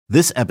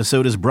This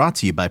episode is brought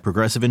to you by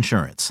Progressive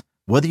Insurance.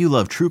 Whether you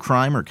love true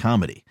crime or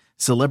comedy,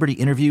 celebrity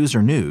interviews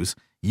or news,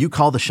 you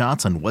call the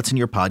shots on what's in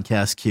your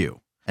podcast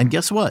queue. And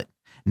guess what?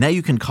 Now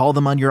you can call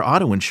them on your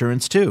auto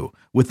insurance too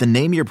with the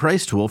Name Your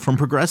Price tool from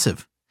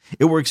Progressive.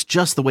 It works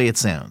just the way it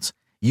sounds.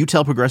 You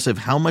tell Progressive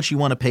how much you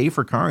want to pay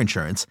for car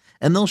insurance,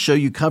 and they'll show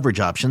you coverage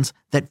options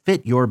that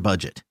fit your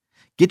budget.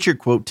 Get your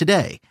quote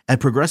today at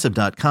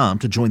Progressive.com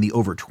to join the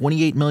over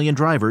 28 million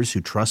drivers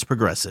who trust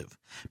Progressive.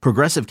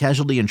 Progressive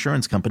Casualty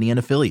Insurance Company and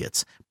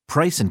Affiliates.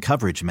 Price and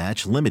coverage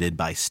match limited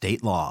by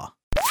state law.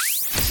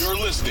 You're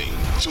listening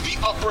to the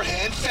Upper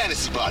Hand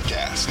Fantasy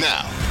Podcast.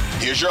 Now,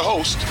 here's your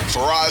host,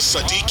 Faraz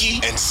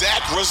Siddiqui and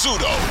Zach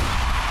Rizzuto.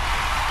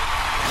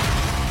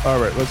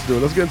 All right, let's do it.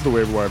 Let's get into the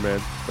waiver wire,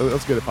 man.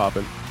 Let's get it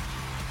popping.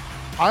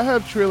 I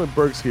have Treylon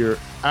Burks here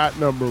at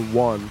number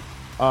 1.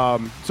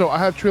 So I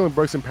have Treylon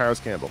Burks and Paris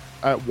Campbell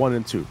at 1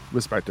 and 2,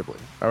 respectively.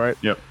 All right?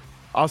 Yep.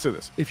 I'll say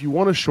this. If you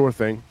want a sure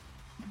thing,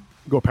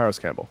 go Paris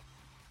Campbell.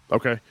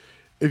 Okay?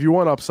 If you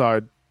want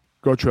upside,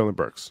 go Treylon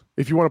Burks.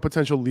 If you want a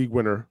potential league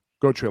winner,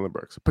 go Treylon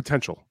Burks.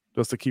 Potential.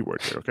 That's the key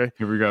word here, okay?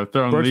 Here we go.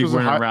 Throwing the league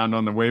winner around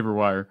on the waiver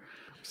wire.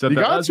 You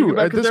got to.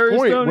 At this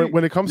point,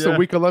 when it comes to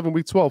week 11,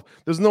 week 12,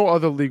 there's no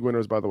other league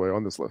winners, by the way,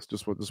 on this list.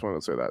 Just wanted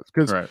to say that.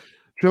 Because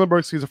Treylon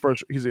Burks, he's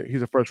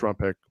a first round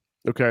pick.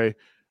 Okay.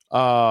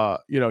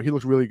 He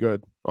looked really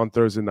good on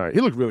Thursday night.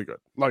 He looked really good.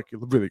 He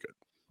looked really good.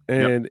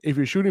 And if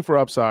you're shooting for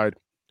upside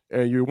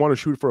and you want to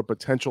shoot for a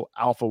potential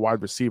alpha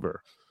wide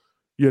receiver,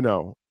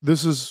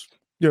 this is,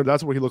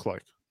 that's what he looked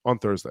like on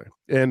Thursday.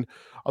 And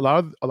a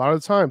lot of the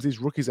times these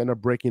rookies end up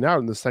breaking out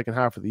in the second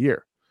half of the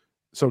year.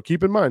 So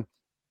keep in mind,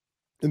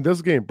 in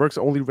this game, Burks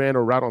only ran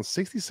a route on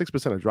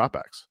 66% of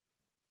dropbacks.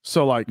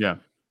 So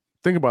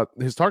think about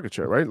his target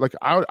share, right?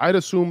 I'd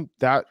assume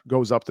that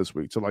goes up this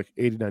week to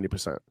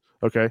 80-90%.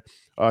 Okay.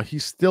 He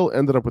still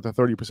ended up with a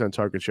 30%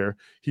 target share.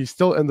 He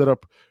still ended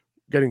up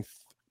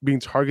being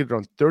targeted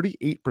on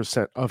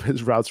 38% of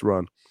his routes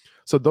run.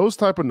 So those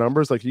type of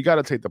numbers, you got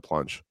to take the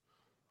plunge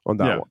on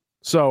that one.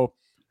 So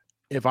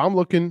if I'm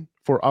looking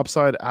for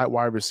upside at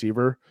wide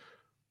receiver,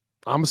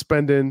 I'm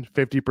spending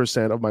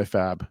 50% of my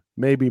fab,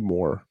 maybe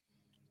more.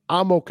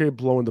 I'm okay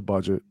blowing the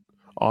budget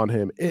on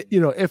him,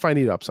 if I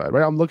need upside,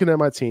 right? I'm looking at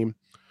my team.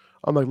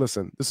 I'm like,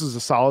 listen, this is a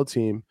solid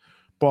team,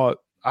 but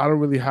I don't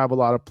really have a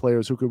lot of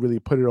players who could really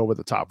put it over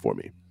the top for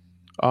me.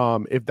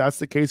 If that's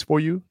the case for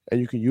you, and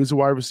you can use a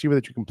wide receiver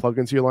that you can plug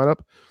into your lineup,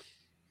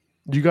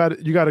 you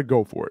got to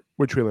go for it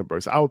with Treylon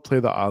Burks. I would play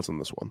the odds on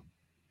this one.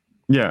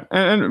 Yeah,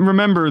 and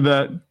remember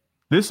that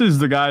this is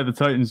the guy the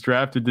Titans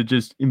drafted to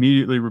just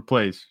immediately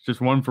replace,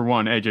 just one for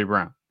one, A.J.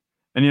 Brown.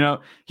 And,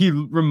 he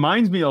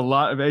reminds me a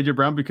lot of A.J.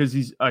 Brown because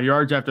he's a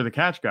yards after the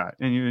catch guy.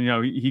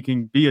 And, he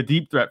can be a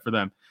deep threat for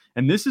them.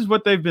 And this is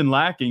what they've been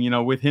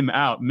lacking, with him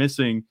out,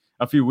 missing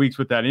a few weeks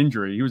with that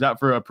injury. He was out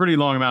for a pretty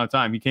long amount of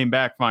time. He came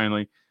back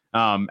finally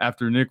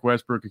after Nick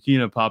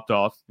Westbrook-Akina popped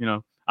off.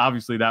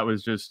 Obviously that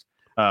was just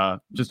a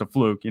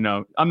fluke.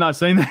 I'm not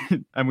saying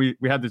that. And we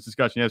had this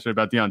discussion yesterday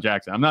about Deion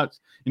Jackson. I'm not,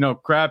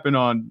 crapping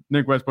on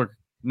Nick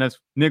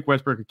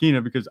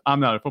Westbrook-Akina because I'm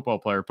not a football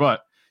player,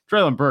 but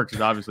Treylon Burks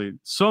is obviously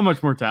so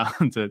much more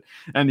talented,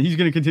 and he's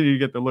going to continue to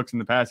get the looks in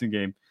the passing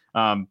game.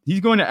 He's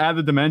going to add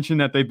the dimension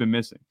that they've been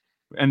missing,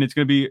 and he's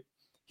going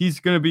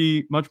to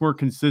be much more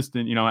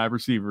consistent, at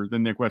receiver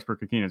than Nick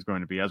Westbrook-Akina is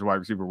going to be as a wide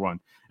receiver 1.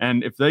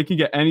 And if they can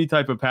get any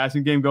type of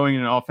passing game going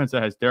in an offense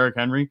that has Derrick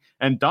Henry,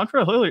 and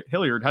Dontrell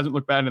Hilliard hasn't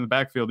looked bad in the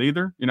backfield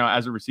either,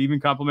 as a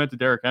receiving complement to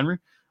Derrick Henry,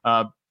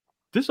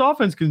 this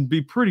offense can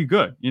be pretty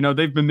good.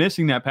 They've been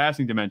missing that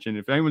passing dimension.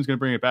 If anyone's going to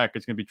bring it back,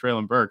 it's going to be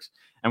Treylon Burks.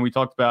 And we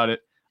talked about it.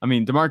 I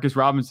mean, Demarcus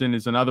Robinson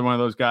is another one of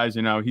those guys,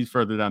 he's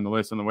further down the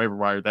list on the waiver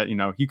wire that,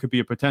 he could be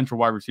a potential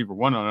wide receiver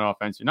 1 on an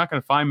offense. You're not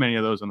going to find many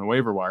of those on the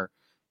waiver wire.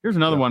 Here's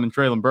another one in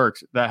Treylon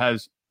Burks that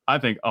has, I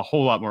think, a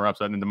whole lot more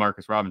upside than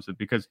Demarcus Robinson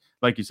because,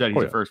 like you said,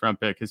 he's a first-round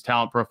pick. His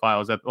talent profile,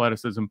 his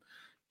athleticism.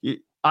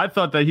 I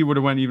thought that he would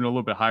have went even a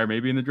little bit higher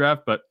maybe in the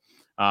draft, but,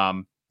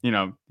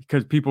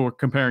 because people were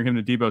comparing him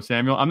to Deebo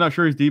Samuel. I'm not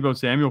sure he's Deebo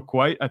Samuel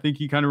quite. I think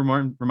he kind of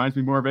reminds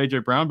me more of A.J.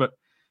 Brown, but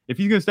if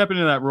he's going to step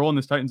into that role in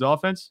this Titans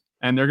offense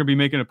and they're going to be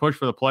making a push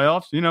for the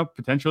playoffs,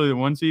 potentially the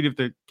 1 seed if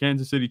the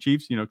Kansas City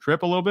Chiefs,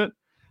 trip a little bit,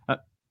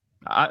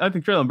 I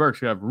think Treylon Burks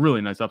should have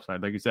really nice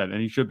upside, like you said, and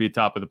he should be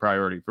top of the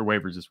priority for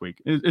waivers this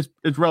week.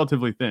 It's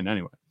relatively thin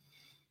anyway.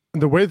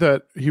 The way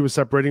that he was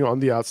separating on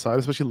the outside,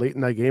 especially late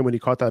in that game when he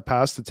caught that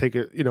pass to take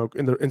it,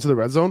 into the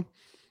red zone,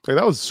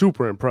 that was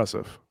super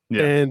impressive.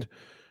 Yeah. And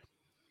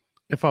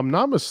if I'm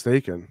not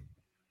mistaken,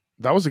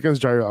 that was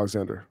against Jair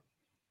Alexander.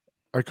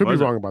 I could be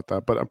wrong about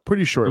that, but I'm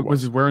pretty sure it was.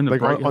 Was he wearing the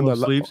bright yellow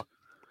sleeves?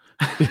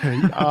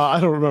 I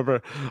don't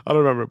remember,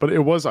 but it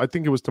was. I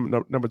think it was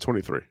number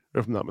 23,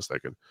 if I'm not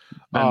mistaken.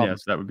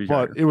 Yes, that would be.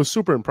 But it was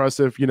super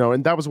impressive,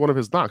 and that was one of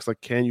his knocks.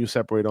 Can you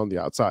separate on the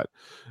outside?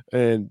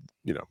 And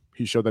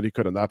he showed that he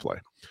could on that play.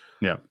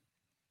 Yeah.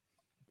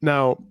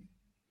 Now,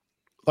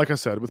 like I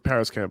said, with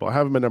Paris Campbell, I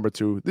have him at number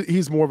 2.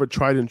 He's more of a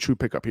tried and true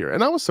pickup here,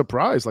 and I was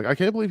surprised. I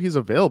can't believe he's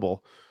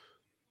available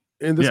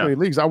in this many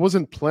leagues. I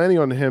wasn't planning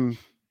on him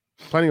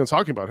planning on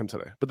talking about him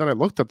today. But then I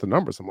looked at the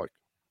numbers. I'm like,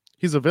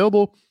 he's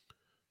available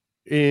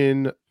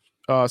in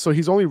so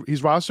he's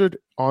rostered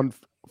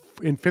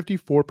in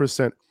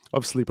 54%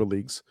 of sleeper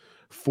leagues,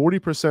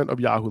 40% of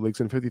Yahoo leagues,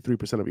 and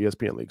 53% of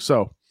ESPN leagues.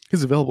 So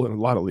he's available in a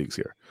lot of leagues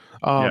here.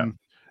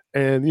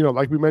 And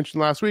like we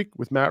mentioned last week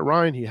with Matt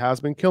Ryan, he has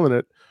been killing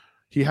it.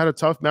 He had a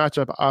tough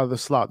matchup out of the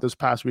slot this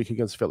past week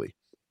against Philly.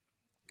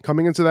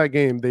 Coming into that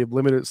game, they've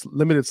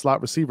limited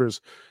slot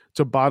receivers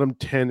to bottom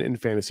 10 in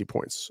fantasy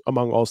points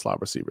among all slot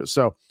receivers.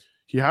 So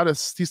he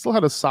still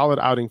had a solid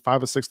outing,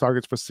 5 of 6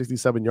 targets for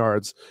 67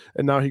 yards.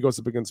 And now he goes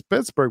up against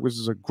Pittsburgh, which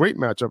is a great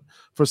matchup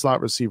for slot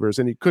receivers.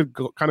 And he could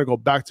kind of go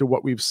back to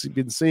what we've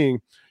been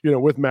seeing,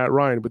 with Matt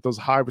Ryan, with those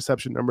high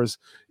reception numbers,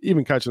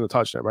 even catching a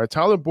touchdown, right?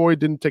 Tyler Boyd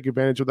didn't take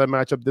advantage of that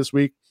matchup this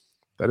week.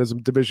 That is a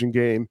division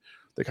game.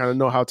 They kind of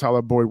know how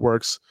Tyler Boyd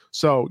works.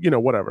 So,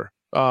 whatever.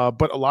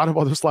 But a lot of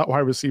other slot wide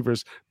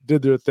receivers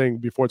did their thing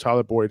before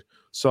Tyler Boyd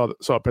saw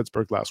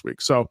Pittsburgh last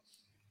week. So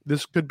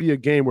this could be a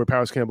game where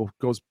Paris Campbell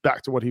goes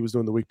back to what he was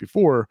doing the week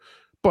before.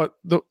 But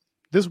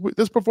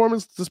this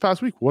performance this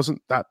past week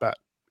wasn't that bad.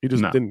 He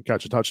just didn't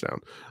catch a touchdown.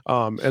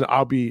 And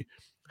I'll be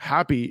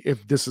happy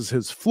if this is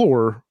his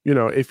floor,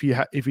 if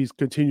he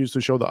continues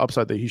to show the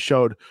upside that he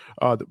showed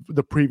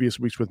the previous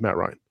weeks with Matt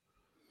Ryan.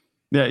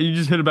 Yeah, you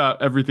just hit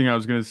about everything I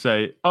was going to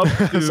say. Up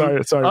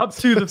to, Up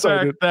to the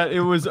fact that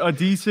it was a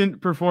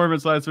decent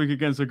performance last week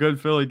against a good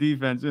Philly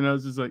defense.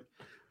 It's just like,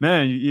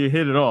 man, you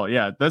hit it all.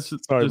 Yeah, that's the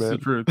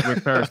truth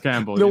with Paris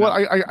Campbell. You know what?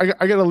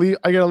 I gotta leave.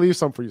 I gotta leave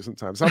some for you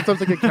sometimes.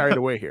 Sometimes I get carried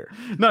away here.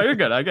 No, you're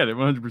good. I get it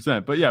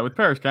 100%. But yeah, with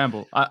Paris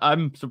Campbell,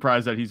 I'm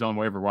surprised that he's on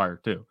waiver wire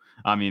too.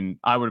 I mean,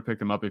 I would have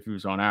picked him up if he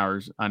was on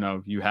ours. I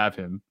know you have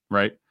him,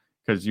 right?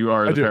 Because you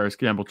are the Paris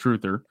Campbell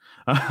truther.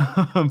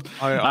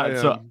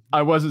 So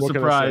I wasn't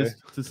surprised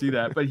to see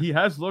that. But he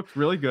has looked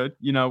really good.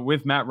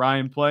 With Matt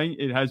Ryan playing,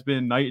 it has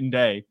been night and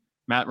day.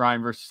 Matt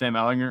Ryan versus Sam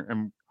Ehlinger.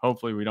 And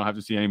hopefully we don't have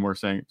to see any more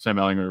Sam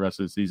Ehlinger the rest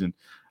of the season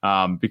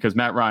because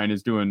Matt Ryan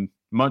is doing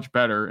much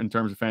better in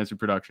terms of fantasy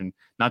production,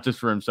 not just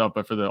for himself,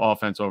 but for the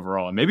offense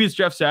overall. And maybe it's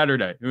Jeff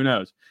Saturday. Who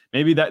knows?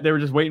 Maybe that they were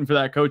just waiting for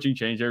that coaching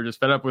change. They were just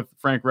fed up with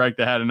Frank Reich.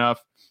 They had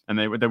enough. And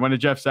they wanted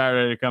Jeff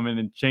Saturday to come in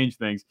and change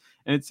things.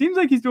 And it seems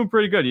like he's doing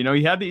pretty good.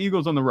 He had the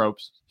Eagles on the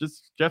ropes.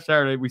 Just Jeff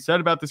Saturday. We said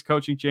about this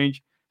coaching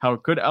change, how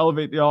it could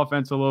elevate the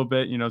offense a little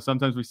bit.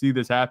 Sometimes we see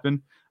this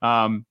happen.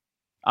 I'm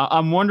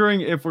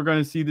wondering if we're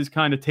going to see this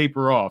kind of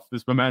taper off,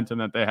 this momentum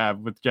that they have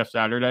with Jeff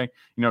Saturday,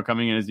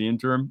 coming in as the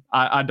interim.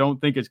 I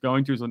don't think it's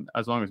going to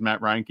as long as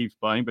Matt Ryan keeps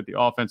playing, but the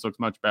offense looks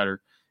much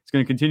better. It's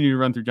going to continue to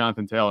run through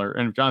Jonathan Taylor.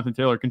 And if Jonathan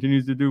Taylor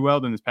continues to do well,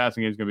 then this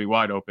passing game is going to be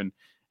wide open.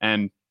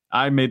 And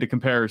I made the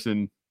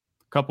comparison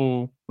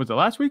was it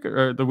last week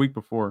or the week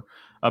before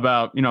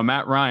about,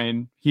 Matt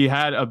Ryan. He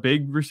had a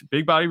big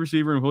body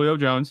receiver in Julio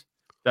Jones.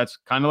 That's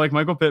kind of like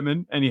Michael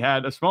Pittman. And he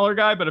had a smaller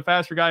guy, but a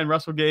faster guy in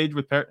Russell Gage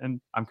and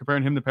I'm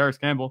comparing him to Paris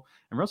Campbell,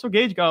 and Russell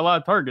Gage got a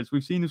lot of targets.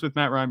 We've seen this with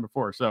Matt Ryan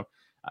before. So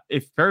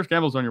if Paris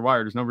Campbell's on your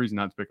wire, there's no reason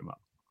not to pick him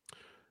up.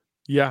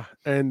 Yeah.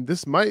 And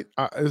this might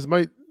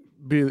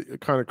be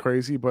kind of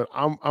crazy, but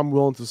I'm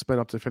willing to spend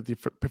up to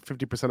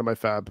 50% of my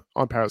fab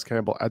on Paris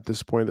Campbell at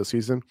this point of the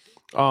season.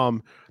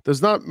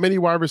 There's not many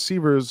wide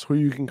receivers who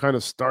you can kind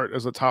of start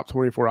as a top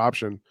 24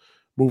 option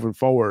moving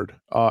forward,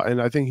 and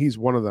I think he's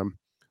one of them.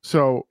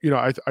 So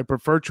I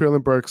prefer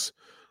Treylon Burks.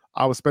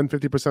 I will spend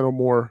 50% or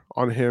more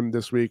on him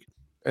this week,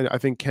 and I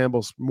think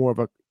Campbell's more of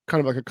a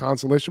kind of like a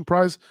consolation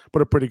prize,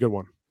 but a pretty good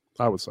one,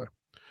 I would say.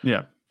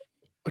 Yeah.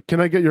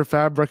 Can I get your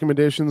fab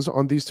recommendations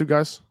on these two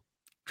guys?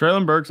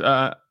 Treylon Burks,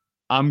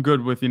 I'm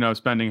good with,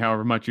 spending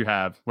however much you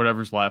have,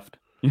 whatever's left.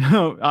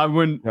 I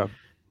wouldn't. Yeah.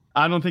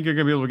 I don't think you're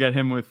going to be able to get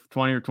him with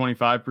 20 or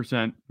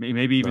 25%,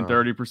 maybe even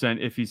 30%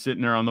 if he's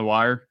sitting there on the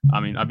wire. I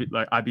mean,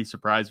 I'd be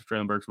surprised if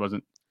Treylon Burks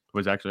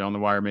was actually on the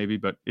wire, maybe.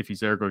 But if he's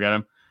there, go get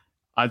him.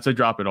 I'd say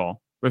drop it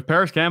all. With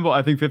Paris Campbell,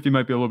 I think 50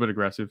 might be a little bit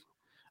aggressive.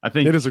 I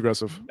think it is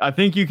aggressive. I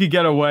think you could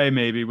get away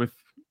maybe with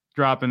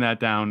dropping that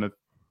down to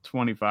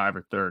 25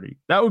 or 30.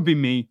 That would be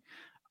me.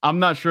 I'm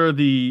not sure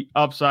the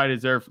upside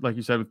is there, like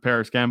you said, with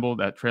Paris Campbell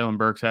that Treylon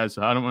Burks has.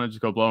 So I don't want to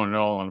just go blowing it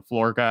all on a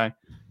floor guy.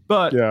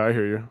 But yeah, I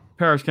hear you.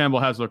 Paris Campbell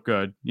has looked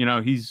good.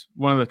 He's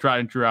one of the tried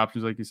and true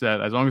options, like you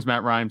said. As long as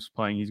Matt Ryan's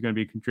playing, he's going to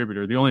be a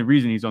contributor. The only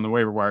reason he's on the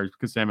waiver wire is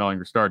because Sam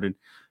Ehlinger started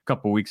a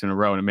couple weeks in a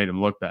row and it made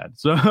him look bad.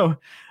 So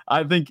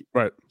I think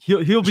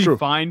he'll be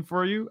fine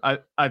for you.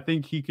 I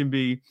think he can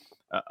be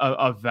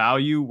a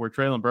value where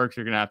Treylon Burks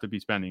are going to have to be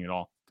spending it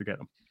all to get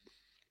him.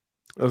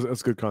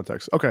 That's good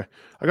context. Okay.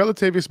 I got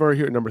Latavius Murray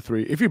here at number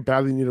 3. If you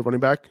badly need a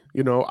running back,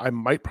 I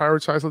might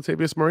prioritize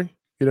Latavius Murray,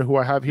 who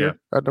I have here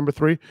at number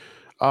 3.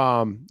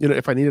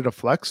 If I needed a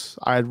flex,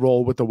 I'd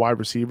roll with the wide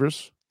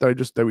receivers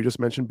that we just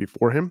mentioned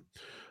before him.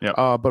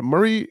 Yeah. But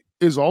Murray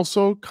is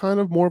also kind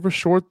of more of a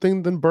short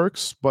thing than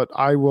Burks, but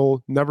I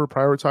will never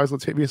prioritize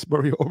Latavius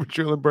Murray over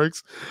Treylon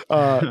Burks.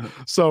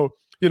 So,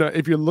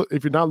 if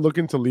you're not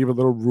looking to leave a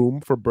little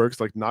room for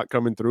Burks, like not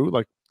coming through,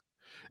 like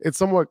it's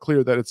somewhat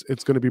clear that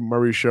it's going to be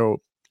Murray's show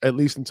at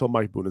least until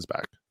Mike Boone is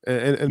back.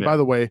 And by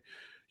the way,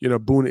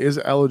 Boone is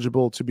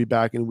eligible to be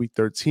back in week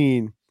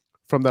 13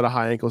 from that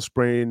high ankle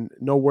sprain.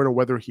 No word on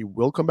whether he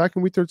will come back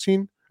in week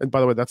 13. And by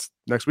the way, that's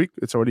next week.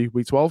 It's already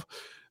week 12.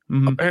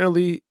 Mm-hmm.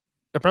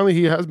 Apparently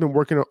he has been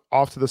working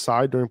off to the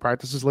side during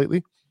practices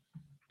lately.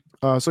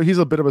 So he's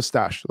a bit of a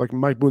stash. Like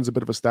Mike Boone's a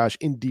bit of a stash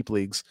in deep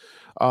leagues.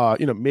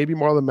 Maybe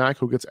Marlon Mack,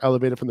 who gets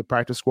elevated from the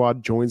practice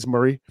squad, joins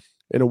Murray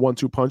in a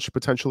 1-2 punch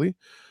potentially.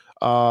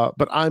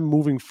 But I'm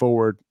moving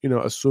forward,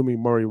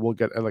 assuming Murray will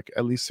get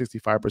at least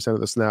 65% of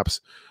the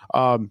snaps.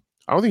 I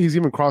don't think he's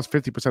even crossed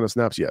 50% of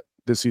snaps yet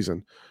this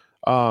season.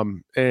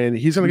 And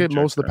he's going to get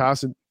most of the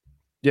passing.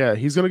 Yeah,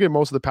 he's going to get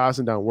most of the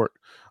passing down work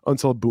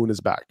until Boone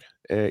is back,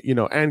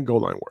 and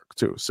goal line work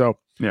too. So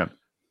yeah,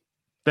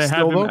 they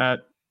have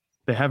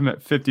him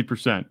at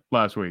 50%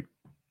 last week.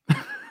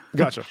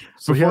 Gotcha.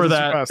 So before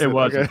that, it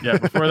wasn't. Okay. Yeah,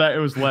 before that, it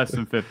was less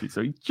than 50.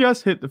 So he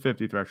just hit the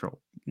 50 threshold.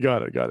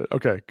 Got it.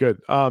 Okay, good.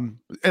 And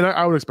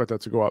I would expect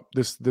that to go up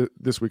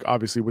this week,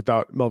 obviously,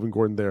 without Melvin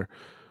Gordon there.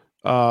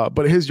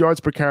 But his yards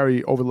per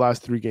carry over the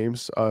last 3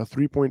 games,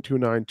 3.29,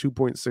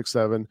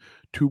 2.67,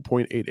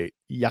 2.88.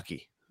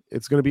 Yucky.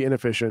 It's going to be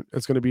inefficient.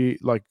 It's going to be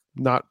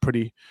not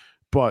pretty,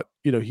 but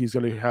he's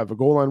going to have a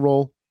goal line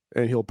roll.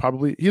 And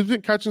he's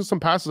been catching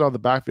some passes out of the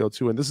backfield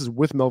too. And this is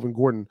with Melvin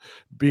Gordon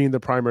being the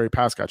primary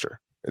pass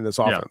catcher in this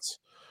offense.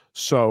 Yeah.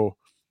 So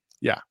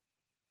yeah,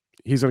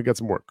 he's going to get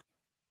some work.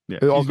 Yeah.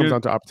 It all comes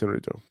down to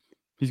opportunity too.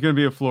 He's going to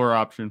be a floor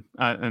option.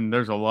 And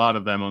there's a lot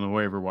of them on the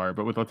waiver wire,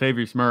 but with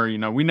Latavius Murray,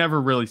 we never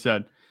really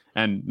said,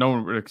 and no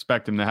one would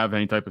expect him to have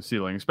any type of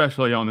ceiling,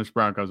 especially on this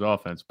Broncos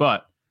offense,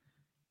 but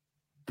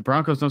the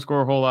Broncos don't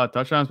score a whole lot of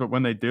touchdowns, but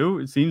when they do,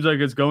 it seems like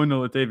it's going to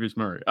Latavius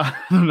Murray. I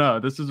don't know.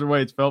 This is the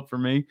way it's felt for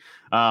me.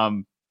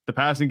 The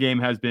passing game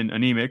has been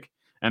anemic,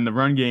 and the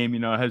run game,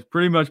 has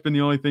pretty much been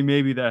the only thing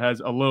maybe that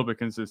has a little bit of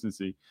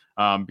consistency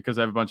because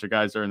I have a bunch of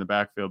guys there in the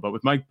backfield. But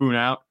with Mike Boone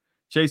out,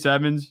 Chase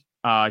Edmonds,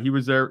 he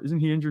was there.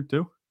 Isn't he injured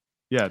too?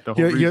 Yeah. The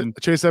whole reason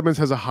Chase Edmonds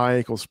has a high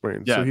ankle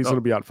sprain, so he's going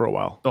to be out for a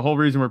while. The whole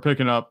reason we're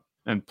picking up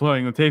and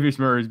playing Latavius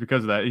Murray is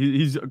because of that.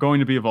 He's going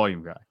to be a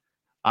volume guy.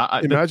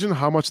 Imagine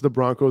how much the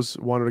Broncos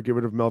wanted to get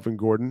rid of Melvin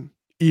Gordon,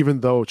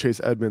 even though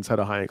Chase Edmonds had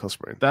a high ankle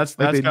sprain. That's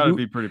got to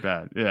be pretty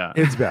bad. Yeah,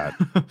 it's bad.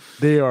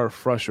 They are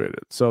frustrated.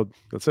 So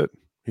that's it.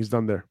 He's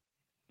done there.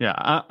 Yeah,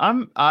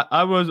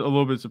 I was a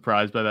little bit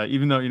surprised by that,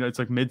 even though it's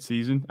like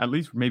mid-season. At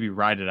least maybe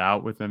ride it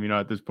out with them,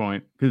 at this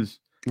point, because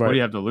what do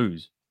you have to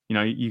lose?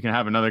 You can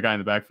have another guy in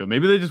the backfield.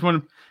 Maybe they just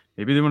want to.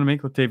 Maybe they want to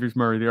make Latavius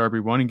Murray the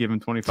RB1 and give him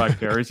 25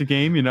 carries a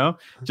game,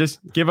 Just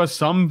give us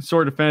some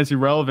sort of fantasy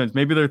relevance.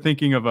 Maybe they're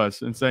thinking of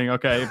us and saying,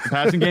 okay, if the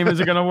passing game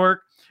isn't going to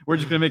work, we're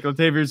just going to make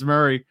Latavius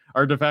Murray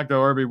our de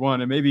facto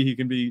RB1, and maybe he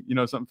can be,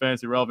 something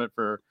fantasy relevant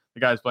for the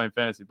guys playing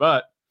fantasy.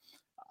 But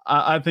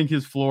I think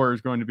his floor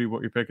is going to be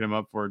what you're picking him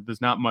up for.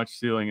 There's not much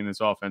ceiling in this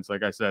offense.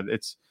 Like I said,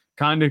 it's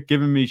kind of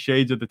giving me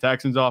shades of the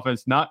Texans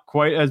offense. Not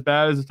quite as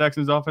bad as the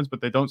Texans offense,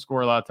 but they don't score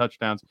a lot of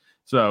touchdowns.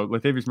 So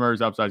Latavius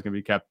Murray's upside is going to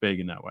be kept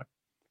big in that way.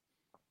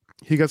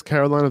 He gets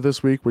Carolina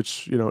this week,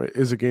 which,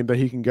 is a game that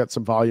he can get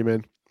some volume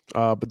in.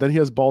 But then he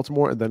has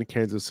Baltimore and then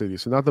Kansas City.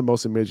 So not the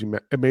most amazing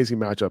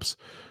matchups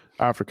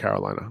after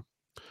Carolina.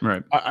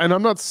 Right. And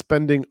I'm not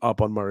spending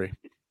up on Murray.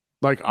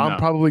 I'm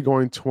probably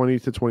going 20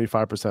 to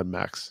 25%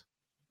 max,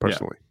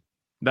 personally. Yeah.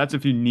 That's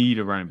if you need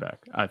a running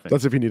back, I think.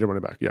 That's if you need a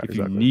running back. Yeah, if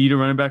you need a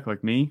running back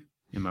like me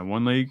in my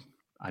one league,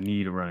 I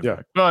need a running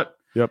back. But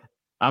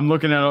I'm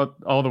looking at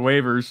all the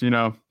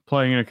waivers,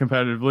 playing in a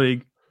competitive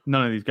league.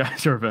 None of these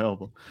guys are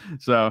available.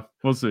 So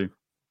we'll see.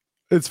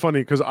 It's funny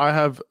because I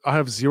have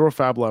 0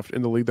 fab left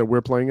in the league that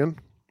we're playing in.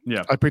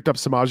 Yeah. I picked up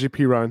Samaje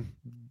Perine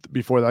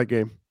before that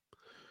game.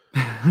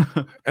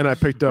 And I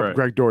picked up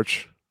Greg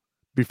Dortch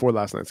before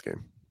last night's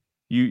game.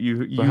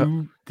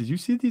 Did you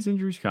see these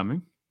injuries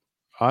coming?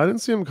 I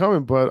didn't see them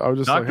coming, but I was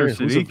just Dr. like,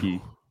 hey,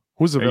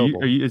 who's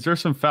available? Is there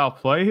some foul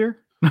play here?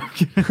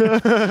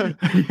 Are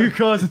you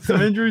causing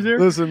some injuries here?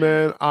 Listen,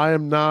 man, I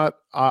am not.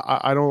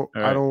 I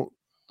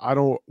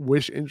don't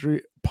wish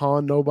injury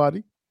upon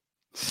nobody,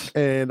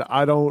 and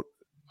I don't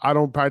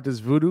practice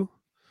voodoo.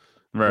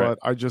 Right. But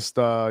I just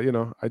I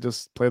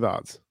just play the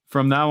odds.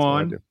 From now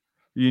on,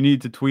 you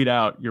need to tweet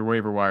out your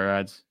waiver wire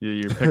ads,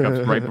 your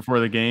pickups right before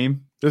the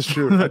game. That's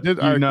true. I did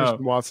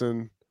Christian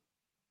Watson.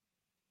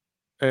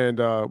 And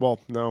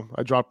no,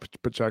 I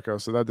dropped Pacheco,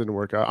 so that didn't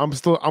work out.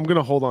 I'm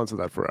gonna hold on to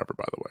that forever,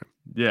 by the way.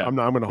 Yeah. I'm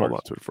gonna hold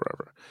on to it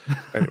forever.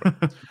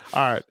 Anyway.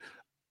 All right.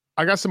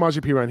 I got Samaje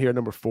Perine here,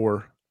 number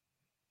 4.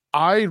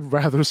 I'd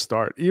rather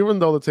start, even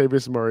though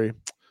Latavius Murray,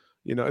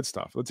 it's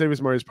tough.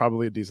 Latavius Murray is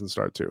probably a decent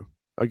start too.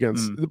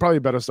 Probably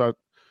a better start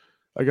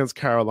against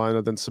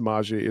Carolina than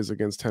Samaje is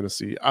against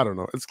Tennessee. I don't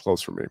know. It's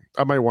close for me.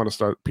 I might want to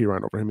start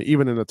Perine over him,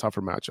 even in a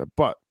tougher matchup.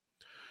 But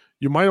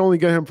you might only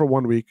get him for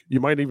 1 week.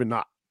 You might even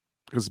not,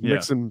 because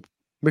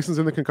Mixon's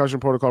in the concussion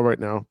protocol right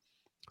now.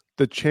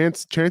 The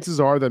chances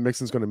are that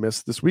Mixon's going to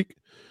miss this week,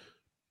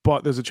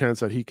 but there's a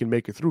chance that he can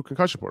make it through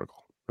concussion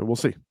protocol, and we'll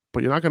see.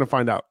 But you're not going to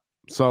find out.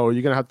 So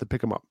you're going to have to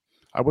pick him up.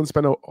 I wouldn't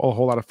spend a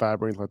whole lot of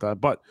fab or anything like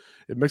that. But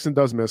if Mixon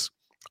does miss,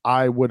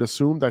 I would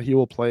assume that he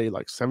will play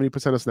like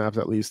 70% of snaps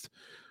at least.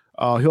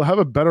 he'll have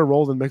a better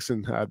role than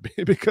Mixon had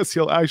because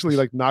he'll actually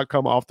like not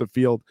come off the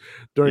field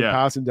during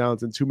passing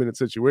downs in 2-minute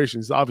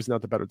situations. He's obviously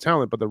not the better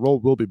talent, but the role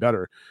will be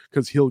better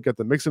because he'll get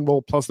the Mixon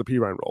role plus the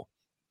Pirine role.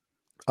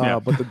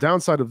 But the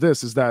downside of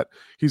this is that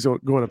he's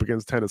going up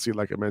against Tennessee,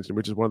 like I mentioned,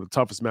 which is one of the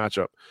toughest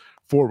matchup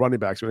for running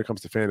backs when it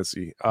comes to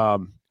fantasy.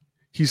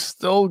 He's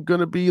still going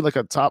to be like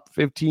a top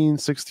 15,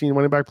 16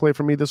 running back play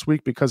for me this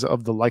week because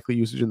of the likely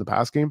usage in the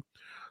pass game.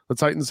 The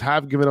Titans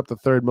have given up the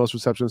third most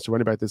receptions to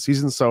running back this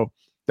season, so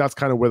that's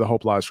kind of where the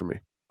hope lies for me.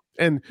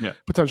 And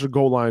potential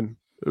goal line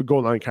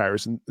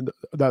carries and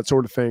that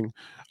sort of thing,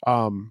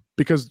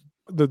 because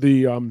the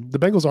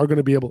Bengals are going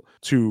to be able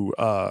to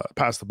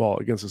pass the ball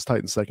against this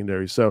Titans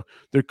secondary, so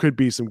there could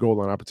be some goal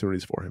line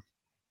opportunities for him.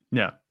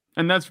 Yeah,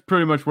 and that's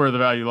pretty much where the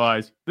value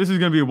lies. This is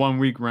going to be a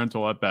 1-week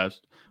rental at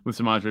best with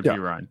Samaje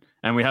Perine,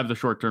 and we have the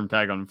short-term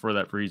tag on him for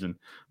that reason.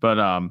 But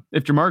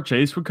if Jamar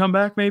Chase would come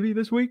back maybe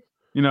this week,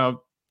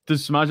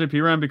 does Samaje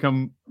Perine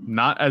become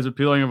not as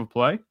appealing of a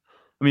play?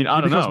 I mean,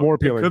 I don't know. More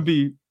appealing. It could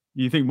be,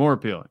 you think, more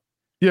appealing.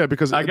 Yeah,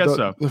 because I guess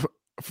so.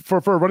 For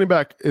a running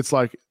back, it's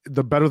like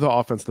the better the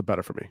offense, the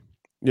better for me.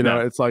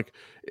 It's like,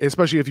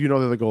 especially if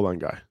they're the goal line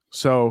guy.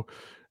 So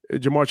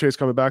Jamar Chase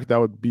coming back, that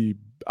would be,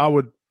 I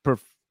would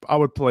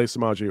play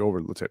Samaje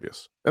over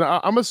Latavius. And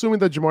I'm assuming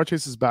that Jamar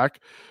Chase is back.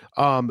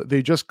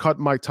 They just cut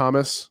Mike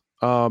Thomas.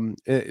 So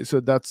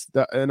that's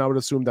that. And I would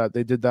assume that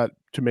they did that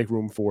to make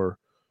room for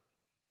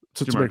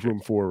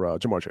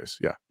Jamar Chase.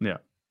 Yeah.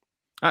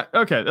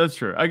 Okay, that's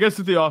true. I guess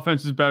if the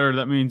offense is better,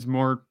 that means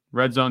more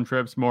red zone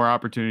trips, more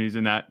opportunities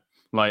in that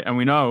light. And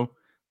we know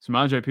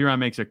Samaje Perine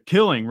makes a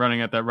killing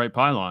running at that right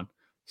pylon.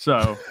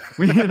 So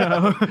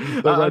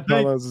the right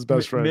pylon is his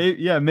best friend.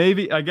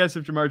 Maybe. I guess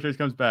if Jamar Chase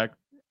comes back,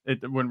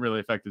 it wouldn't really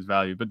affect his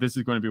value. But this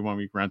is going to be a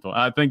 1-week rental.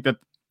 I think that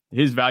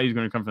his value is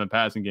going to come from the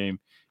passing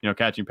game.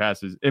 Catching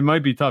passes. It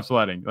might be tough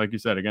sledding, like you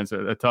said, against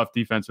a tough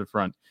defensive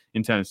front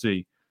in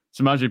Tennessee.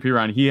 Samaje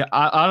Perine,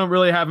 I don't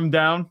really have him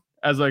down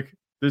as like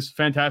this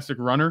fantastic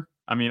runner.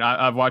 I mean,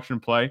 I've watched him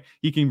play.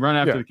 He can run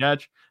after the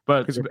catch,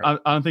 but I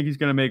don't think he's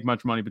going to make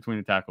much money between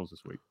the tackles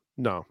this week.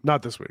 No,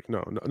 not this week.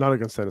 No, not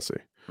against Tennessee.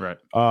 Right.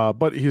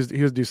 But he's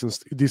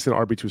decent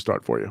RB2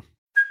 start for you.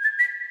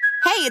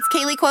 Hey, it's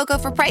Kaylee Cuoco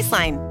for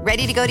Priceline.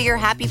 Ready to go to your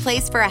happy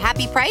place for a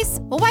happy price?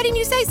 Well, why didn't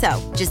you say so?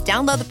 Just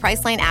download the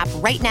Priceline app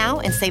right now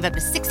and save up to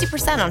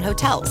 60% on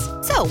hotels.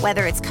 So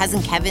whether it's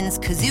Cousin Kevin's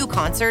Kazoo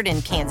Concert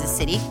in Kansas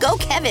City, go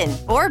Kevin,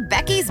 or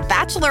Becky's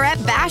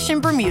Bachelorette Bash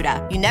in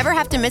Bermuda, you never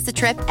have to miss a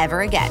trip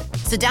ever again.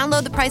 So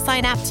download the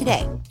Priceline app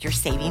today. Your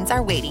savings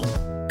are waiting.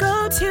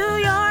 Go to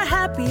your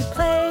happy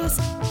place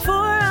for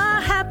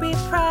a happy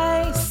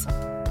price.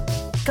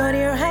 Go to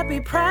your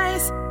happy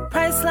price,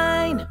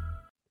 Priceline.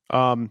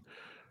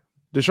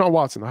 Deshaun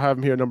Watson, I have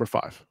him here at number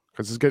 5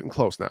 because it's getting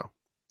close now.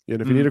 And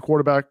if you need a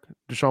quarterback,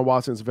 Deshaun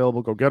Watson is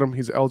available. Go get him.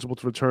 He's eligible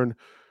to return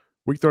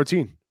week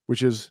 13,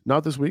 which is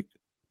not this week,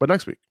 but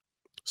next week.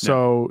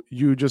 So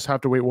you just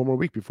have to wait one more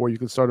week before you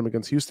can start him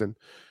against Houston.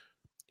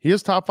 He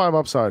has top 5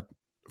 upside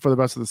for the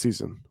rest of the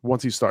season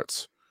once he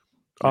starts.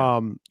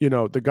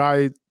 The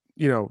guy,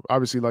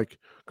 obviously like a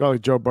guy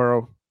like Joe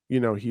Burrow,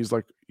 he's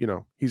like,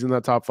 he's in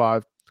that top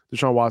 5.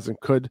 Deshaun Watson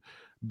could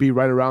be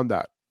right around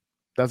that.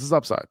 That's his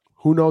upside.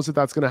 Who knows if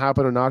that's going to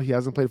happen or not? He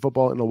hasn't played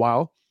football in a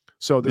while.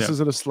 So this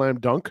isn't a slam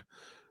dunk,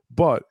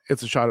 but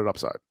it's a shot at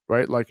upside,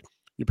 right? Like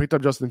you picked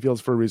up Justin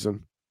Fields for a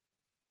reason.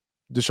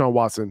 Deshaun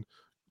Watson,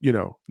 you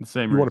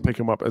want to pick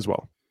him up as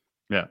well.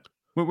 Yeah.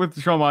 With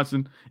Deshaun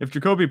Watson, if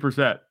Jacoby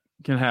Brissett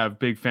can have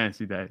big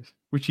fantasy days,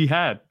 which he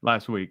had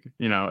last week,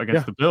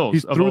 against the Bills. He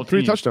threw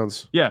 3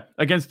 touchdowns. Yeah,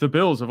 against the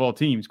Bills of all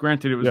teams.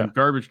 Granted, it was in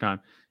garbage time.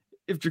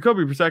 If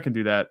Jacoby Brissett can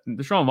do that,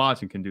 Deshaun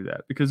Watson can do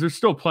that because there's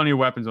still plenty of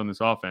weapons on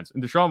this offense.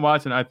 And Deshaun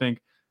Watson, I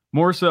think,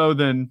 more so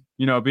than,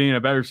 being in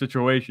a better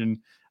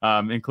situation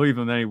in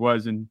Cleveland than he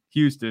was in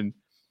Houston,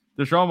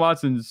 Deshaun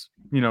Watson's,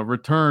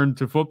 return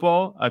to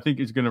football, I think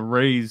is going to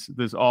raise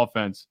this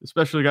offense,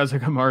 especially guys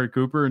like Amari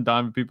Cooper and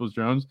Donovan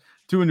Peoples-Jones,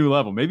 to a new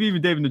level. Maybe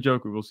even David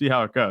Njoku. We'll see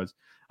how it goes.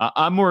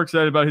 I'm more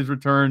excited about his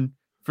return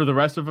for the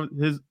rest of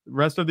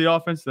the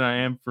offense than I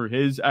am for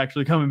his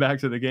actually coming back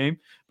to the game.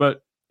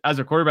 But as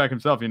a quarterback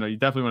himself, you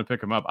definitely want to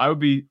pick him up. I would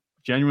be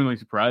genuinely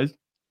surprised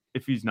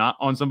if he's not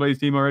on somebody's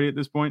team already at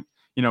this point,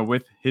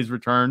 with his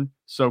return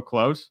so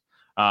close,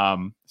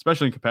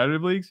 especially in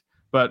competitive leagues.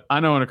 But I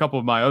know in a couple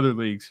of my other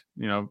leagues,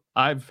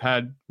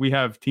 we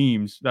have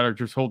teams that are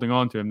just holding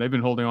on to him. They've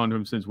been holding on to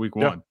him since week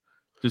 1,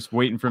 just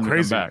waiting for him to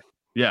come back.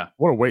 Yeah.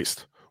 What a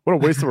waste. What a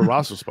waste of a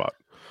roster spot.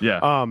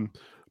 Yeah.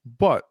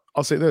 But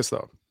I'll say this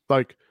though,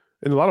 like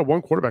in a lot of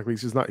one quarterback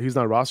leagues, he's not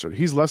rostered.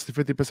 He's less than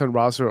 50%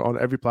 roster on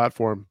every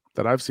platform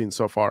that I've seen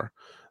so far.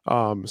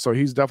 So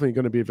he's definitely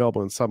going to be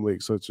available in some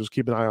leagues. So just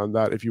keep an eye on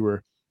that. If you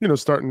were,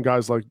 starting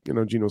guys like,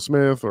 Geno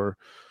Smith or,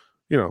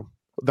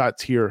 that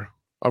tier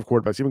of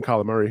quarterbacks, even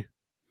Kyler Murray,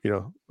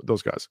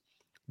 those guys.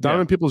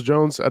 Donovan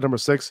Peoples-Jones at number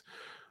 6,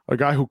 a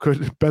guy who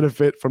could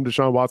benefit from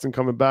Deshaun Watson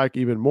coming back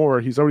even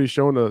more. He's already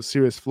shown a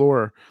serious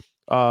floor.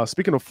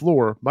 Speaking of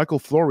floor, Michael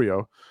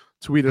Florio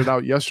tweeted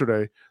out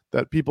yesterday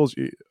that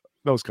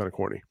That was kind of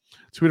corny.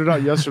 Tweeted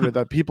out yesterday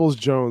that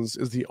Peoples-Jones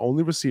is the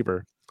only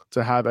receiver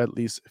to have at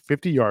least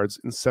 50 yards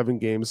in 7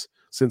 games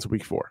since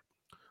week 4.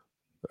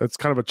 That's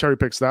kind of a cherry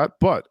pick stat,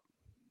 but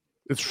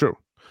it's true.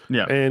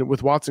 Yeah. And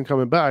with Watson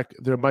coming back,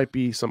 there might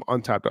be some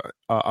untapped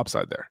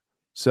upside there.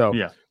 So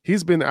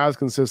he's been as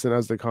consistent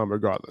as they come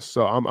regardless.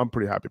 So I'm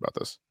pretty happy about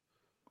this.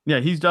 Yeah,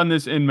 he's done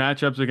this in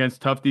matchups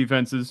against tough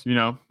defenses,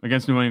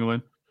 against New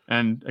England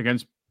and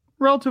against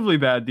relatively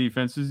bad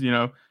defenses.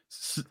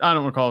 I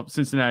don't want to call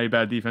Cincinnati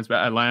bad defense,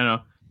 but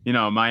Atlanta,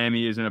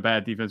 Miami isn't a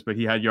bad defense, but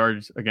he had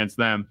yards against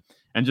them,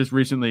 and just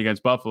recently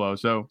against Buffalo.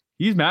 So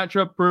he's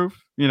matchup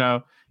proof.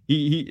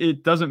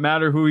 It doesn't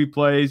matter who he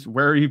plays,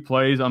 where he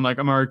plays. Unlike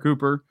Amari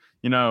Cooper,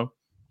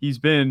 he's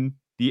been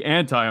the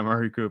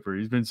anti-Amari Cooper.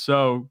 He's been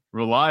so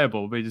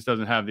reliable, but he just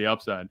doesn't have the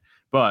upside.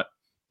 But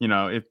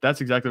if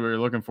that's exactly what you're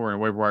looking for in a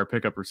waiver wire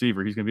pickup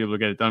receiver, he's going to be able to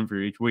get it done for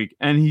you each week.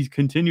 And he's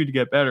continued to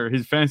get better.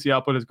 His fantasy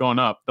output has gone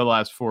up the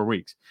last 4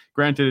 weeks.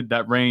 Granted,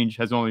 that range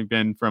has only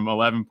been from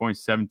 11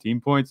 points,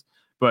 17 points.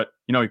 But,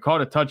 he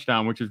caught a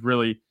touchdown, which is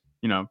really,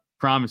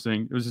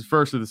 promising. It was his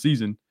first of the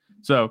season.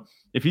 So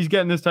if he's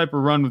getting this type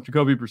of run with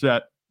Jacoby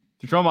Brissett,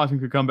 Deshaun Watson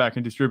could come back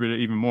and distribute it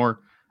even more.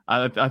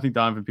 I think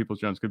Donovan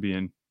Peoples-Jones could be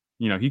in,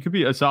 he could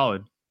be a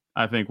solid,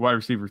 I think, wide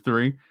receiver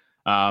 3.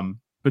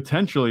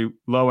 Potentially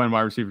low-end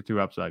wide receiver 2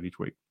 upside each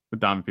week with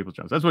Donovan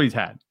Peoples-Jones. That's what he's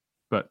had.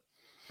 But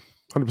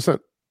 100%.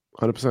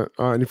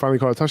 And he finally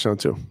caught a touchdown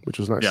too, which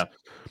was nice. Yeah.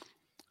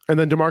 And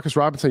then Demarcus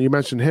Robinson, you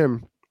mentioned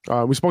him.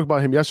 We spoke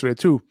about him yesterday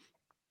too.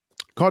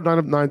 Caught 9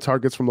 of 9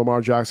 targets from Lamar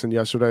Jackson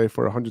yesterday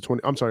for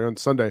on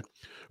Sunday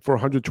for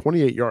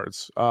 128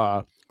 yards.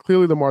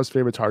 Clearly Lamar's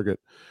favorite target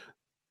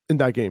in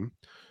that game.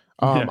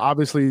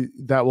 Obviously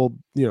that will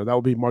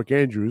be Mark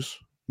Andrews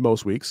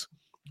most weeks.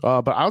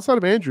 But outside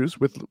of Andrews,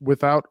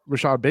 without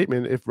Rashad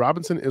Bateman, if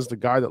Robinson is the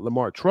guy that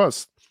Lamar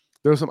trusts,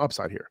 there's some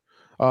upside here,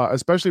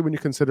 especially when you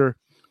consider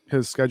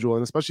his schedule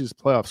and especially his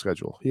playoff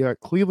schedule. He had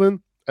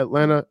Cleveland,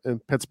 Atlanta,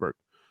 and Pittsburgh,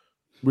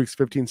 weeks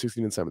 15,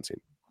 16, and 17.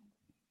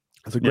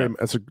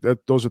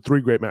 Those are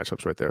 3 great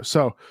matchups right there.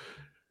 So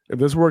if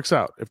this works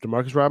out, if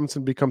Demarcus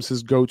Robinson becomes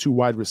his go-to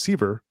wide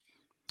receiver,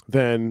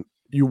 then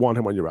you want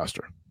him on your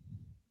roster.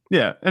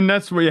 Yeah, and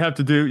that's what you have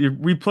to do.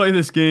 We play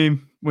this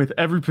game with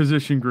every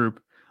position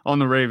group on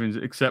the Ravens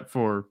except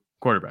for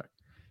quarterback.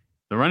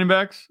 The running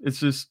backs, it's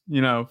just,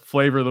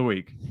 flavor of the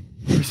week.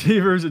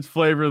 Receivers, it's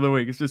flavor of the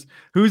week. It's just,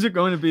 who's it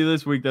going to be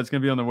this week that's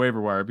going to be on the waiver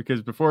wire?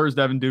 Because before it was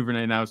Devin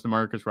Duvernay, now it's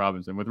Demarcus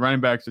Robinson. With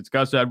running backs, it's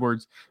Gus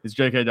Edwards, it's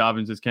J.K.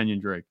 Dobbins, it's Kenyon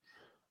Drake.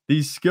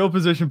 These skill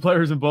position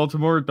players in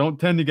Baltimore don't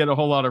tend to get a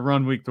whole lot of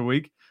run week to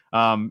week.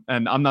 And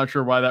I'm not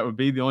sure why that would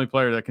be. The only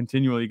player that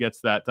continually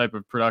gets that type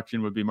of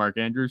production would be Mark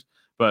Andrews.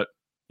 But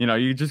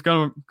you're just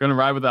gonna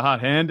ride with a hot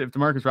hand. If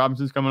Demarcus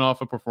Robinson's coming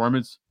off a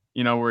performance,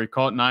 where he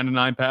caught 9 of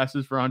 9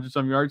 passes for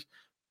 100-some yards,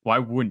 why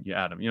wouldn't you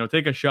add him?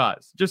 Take a shot.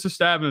 It's just a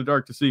stab in the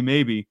dark to see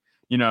maybe,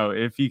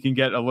 if he can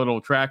get a little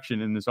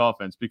traction in this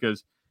offense,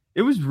 because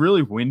it was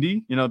really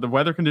windy. The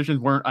weather conditions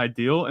weren't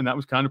ideal, and that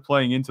was kind of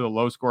playing into the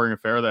low-scoring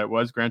affair that it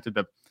was. Granted,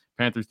 the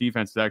Panthers'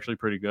 defense is actually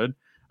pretty good.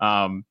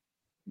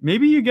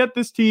 Maybe you get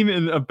this team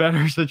in a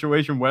better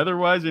situation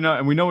weather-wise,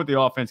 and we know what the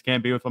offense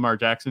can be with Lamar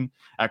Jackson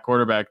at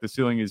quarterback. The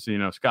ceiling is,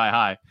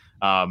 sky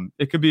high.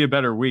 It could be a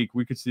better week.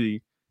 We could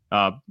see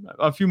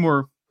a few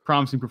more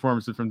promising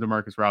performances from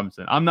Demarcus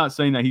Robinson. I'm not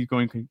saying that he's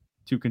going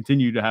to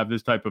continue to have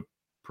this type of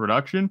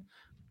production,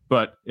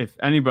 but if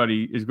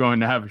anybody is going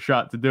to have a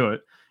shot to do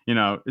it,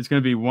 it's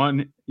going to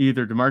be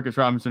either Demarcus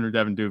Robinson or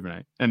Devin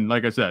Duvernay. And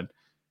like I said,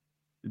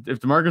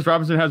 if Demarcus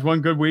Robinson has one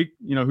good week,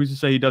 who's to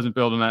say he doesn't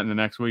build on that in the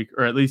next week,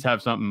 or at least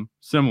have something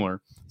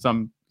similar,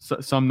 some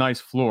nice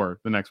floor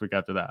the next week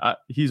after that.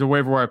 He's a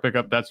waiver wire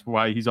pickup. That's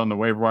why he's on the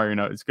waiver wire.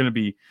 It's going to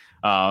be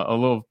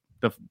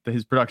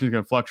his production is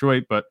going to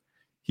fluctuate, but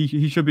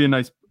he should be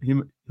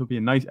he'll be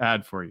a nice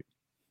ad for you.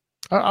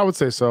 I would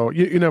say so.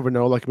 You never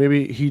know. Like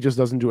maybe he just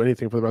doesn't do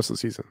anything for the rest of the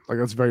season. Like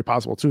that's very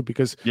possible too,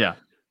 because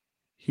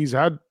he's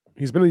been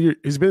in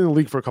the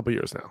league for a couple of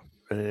years now.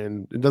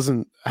 And it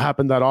doesn't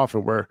happen that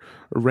often where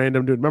a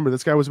random dude. Remember,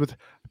 this guy was with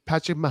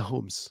Patrick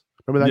Mahomes.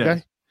 Remember that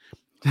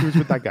guy? He was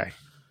with that guy.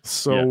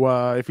 So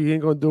if he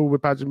ain't going to do it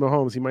with Patrick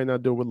Mahomes, he might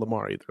not do it with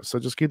Lamar either. So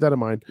just keep that in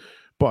mind.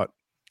 But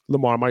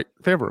Lamar might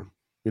favor him.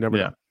 You never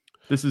know.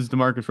 This is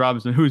Demarcus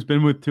Robinson, who's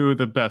been with 2 of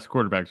the best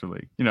quarterbacks in the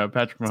league.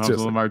 Patrick Mahomes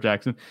and Lamar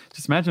Jackson.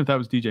 Just imagine if that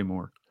was DJ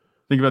Moore.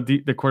 Think about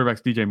the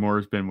quarterbacks DJ Moore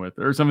has been with,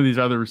 or some of these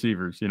other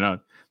receivers,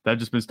 that have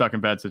just been stuck in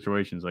bad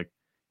situations, like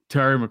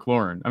Terry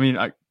McLaurin. I mean,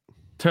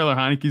 Taylor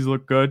Heineke's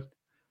looked good,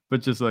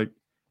 but just like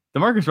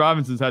Demarcus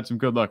Robinson's had some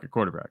good luck at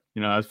quarterback,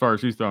 as far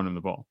as who's throwing him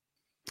the ball.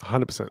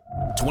 100%.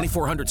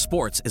 2400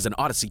 Sports is an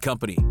Odyssey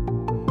company.